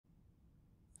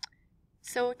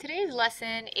So today's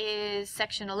lesson is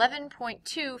section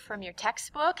 11.2 from your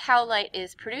textbook, How Light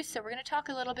is Produced. So we're going to talk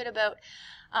a little bit about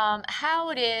how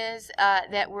it is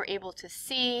that we're able to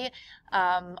see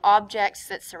objects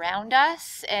that surround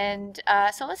us. And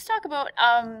so let's talk about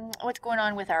what's going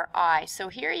on with our eye. So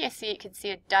here you can see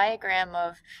a diagram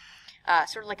of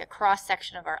sort of like a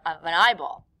cross-section of an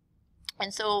eyeball.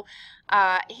 And so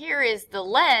here is the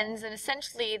lens, and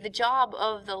essentially the job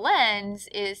of the lens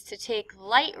is to take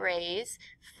light rays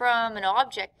from an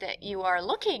object that you are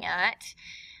looking at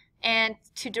and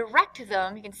to direct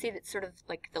them. You can see that sort of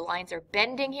like the lines are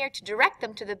bending here, to direct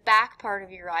them to the back part of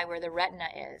your eye where the retina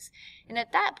is. And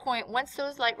at that point, once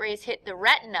those light rays hit the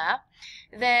retina,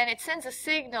 then it sends a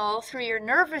signal through your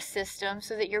nervous system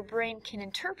so that your brain can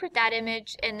interpret that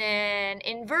image and then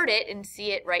invert it and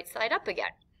see it right side up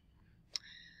again.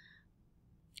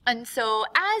 And so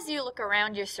as you look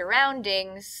around your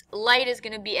surroundings, light is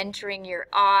going to be entering your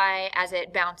eye as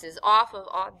it bounces off of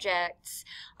objects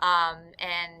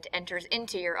and enters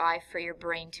into your eye for your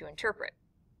brain to interpret.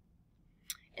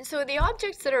 And so the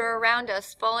objects that are around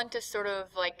us fall into sort of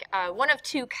like one of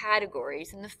two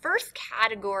categories. And the first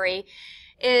category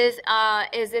is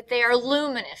that they are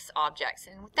luminous objects.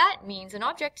 And what that means,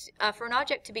 for an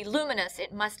object to be luminous,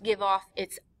 it must give off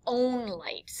its own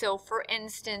light. So for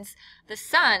instance, the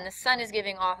sun is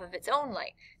giving off of its own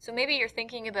light. So maybe you're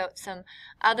thinking about some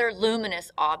other luminous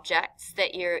objects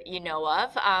that you know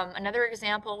of. Another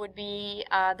example would be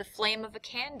the flame of a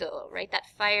candle, right? That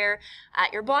fire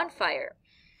at your bonfire,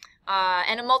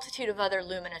 and a multitude of other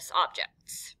luminous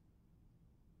objects.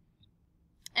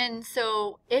 And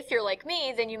so if you're like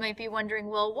me, then you might be wondering,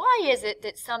 well, why is it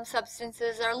that some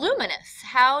substances are luminous?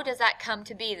 How does that come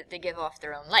to be that they give off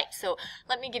their own light? So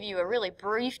let me give you a really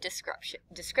brief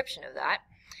description of that.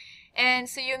 And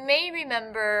so you may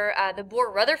remember the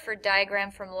Bohr-Rutherford diagram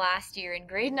from last year in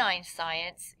grade 9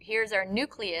 science. Here's our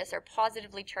nucleus, our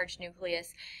positively charged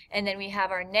nucleus, and then we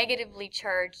have our negatively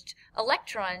charged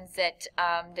electrons that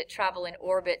travel in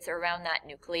orbits around that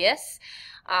nucleus.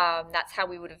 That's how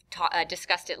we would have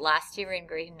discussed it last year in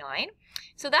grade 9.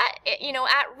 So that,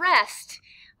 at rest,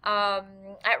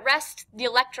 the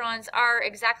electrons are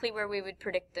exactly where we would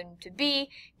predict them to be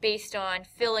based on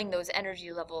filling those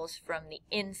energy levels from the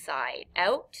inside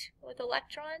out with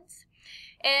electrons.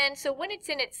 And so when it's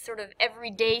in its sort of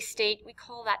everyday state, we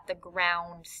call that the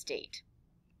ground state.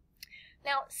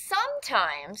 Now,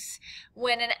 sometimes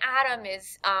when an atom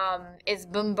is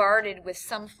bombarded with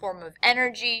some form of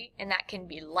energy, and that can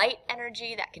be light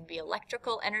energy, that can be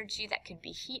electrical energy, that can be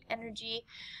heat energy,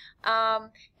 and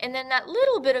then that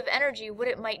little bit of energy, what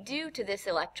it might do to this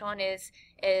electron is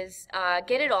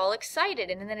get it all excited,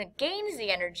 and then it gains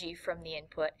the energy from the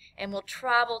input and will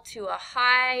travel to a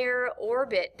higher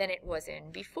orbit than it was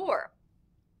in before.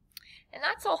 And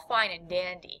that's all fine and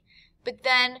dandy. But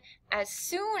then as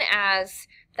soon as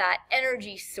that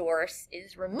energy source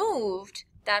is removed,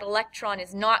 that electron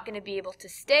is not going to be able to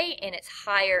stay in its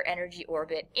higher energy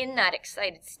orbit in that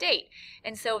excited state.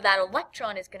 And so that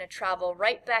electron is going to travel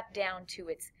right back down to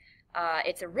its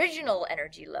original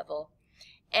energy level.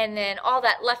 And then all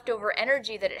that leftover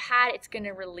energy that it had, it's going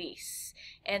to release.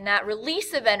 And that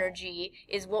release of energy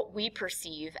is what we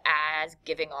perceive as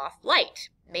giving off light,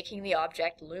 making the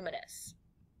object luminous.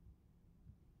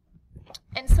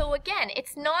 And so again,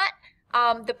 it's not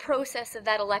the process of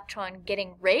that electron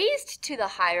getting raised to the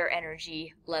higher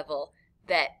energy level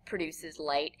that produces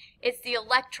light. It's the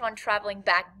electron traveling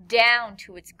back down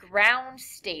to its ground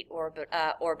state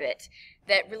orbit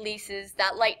that releases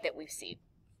that light that we see.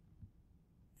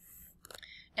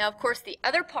 Now, of course, the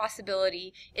other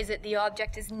possibility is that the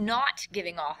object is not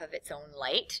giving off of its own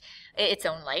light,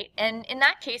 and in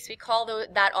that case, we call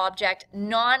that object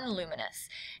non-luminous.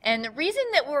 And the reason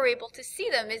that we're able to see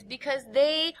them is because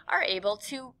they are able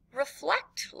to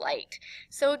reflect light.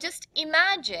 So just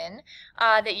imagine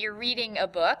that you're reading a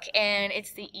book and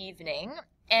it's the evening.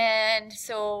 And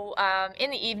so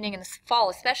in the evening, in the fall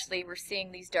especially, we're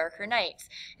seeing these darker nights.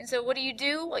 And so what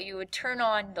do? Well, you would turn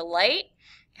on the light,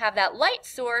 have that light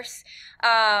source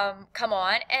come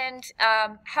on, and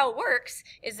how it works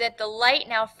is that the light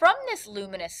now from this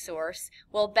luminous source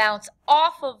will bounce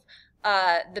off of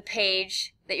the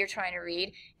page that you're trying to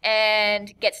read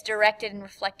and gets directed and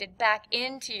reflected back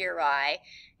into your eye.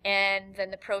 And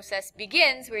then the process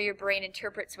begins where your brain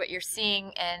interprets what you're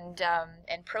seeing and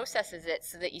processes it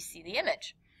so that you see the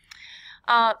image.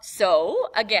 So,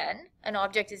 again, an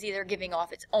object is either giving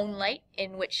off its own light,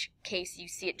 in which case you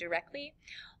see it directly,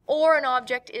 or an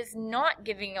object is not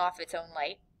giving off its own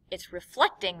light. It's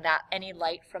reflecting any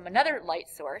light from another light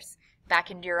source back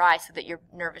into your eye so that your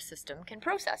nervous system can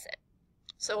process it.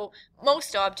 So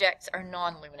most objects are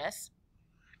non-luminous.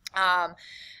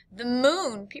 The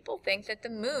moon, people think that the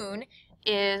moon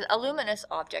is a luminous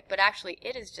object, but actually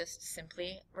it is just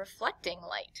simply reflecting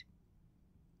light.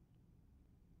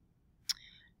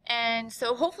 And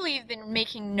so hopefully you've been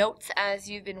making notes as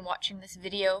you've been watching this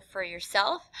video for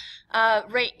yourself.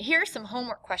 Right here are some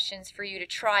homework questions for you to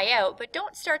try out, but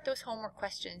don't start those homework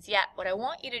questions yet. What I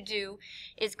want you to do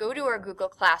is go to our Google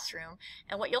Classroom,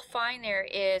 and what you'll find there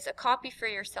is a copy for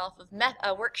yourself of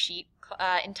a worksheet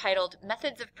entitled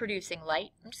Methods of Producing Light.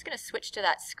 I'm just going to switch to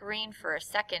that screen for a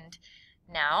second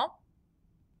now.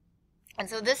 And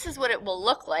so this is what it will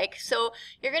look like. So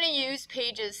you're going to use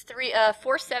pages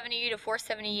 470 to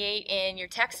 478 in your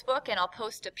textbook, and I'll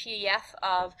post a PDF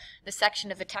of the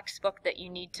section of the textbook that you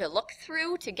need to look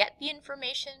through to get the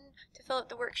information to fill out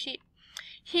the worksheet.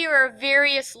 Here are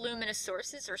various luminous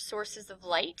sources or sources of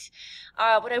light.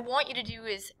 What I want you to do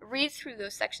is read through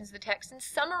those sections of the text and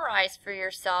summarize for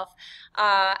yourself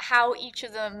how each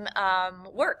of them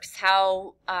works,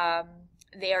 how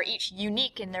they are each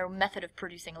unique in their method of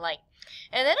producing light.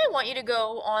 And then I want you to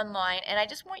go online, and I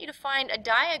just want you to find a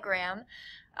diagram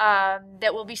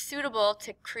that will be suitable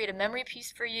to create a memory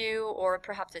piece for you, or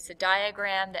perhaps it's a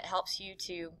diagram that helps you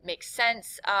to make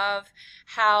sense of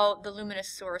how the luminous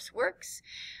source works,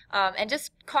 and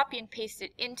just copy and paste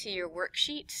it into your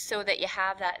worksheet so that you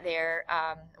have that there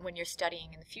when you're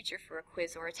studying in the future for a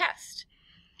quiz or a test.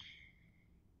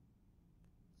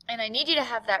 And I need you to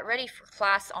have that ready for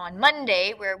class on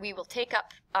Monday, where we will take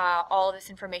up all of this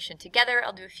information together.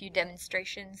 I'll do a few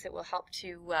demonstrations that will help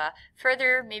to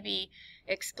further maybe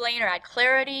explain or add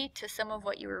clarity to some of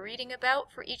what you were reading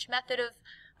about for each method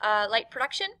of light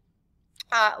production.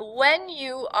 When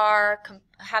you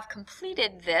have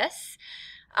completed this,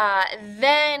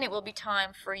 then it will be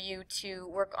time for you to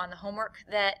work on the homework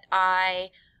that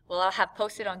I'll have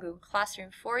posted on Google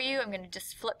Classroom for you. I'm going to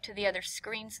just flip to the other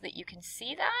screen so that you can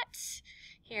see that.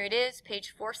 Here it is,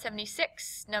 page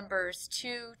 476, numbers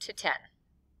 2 to 10.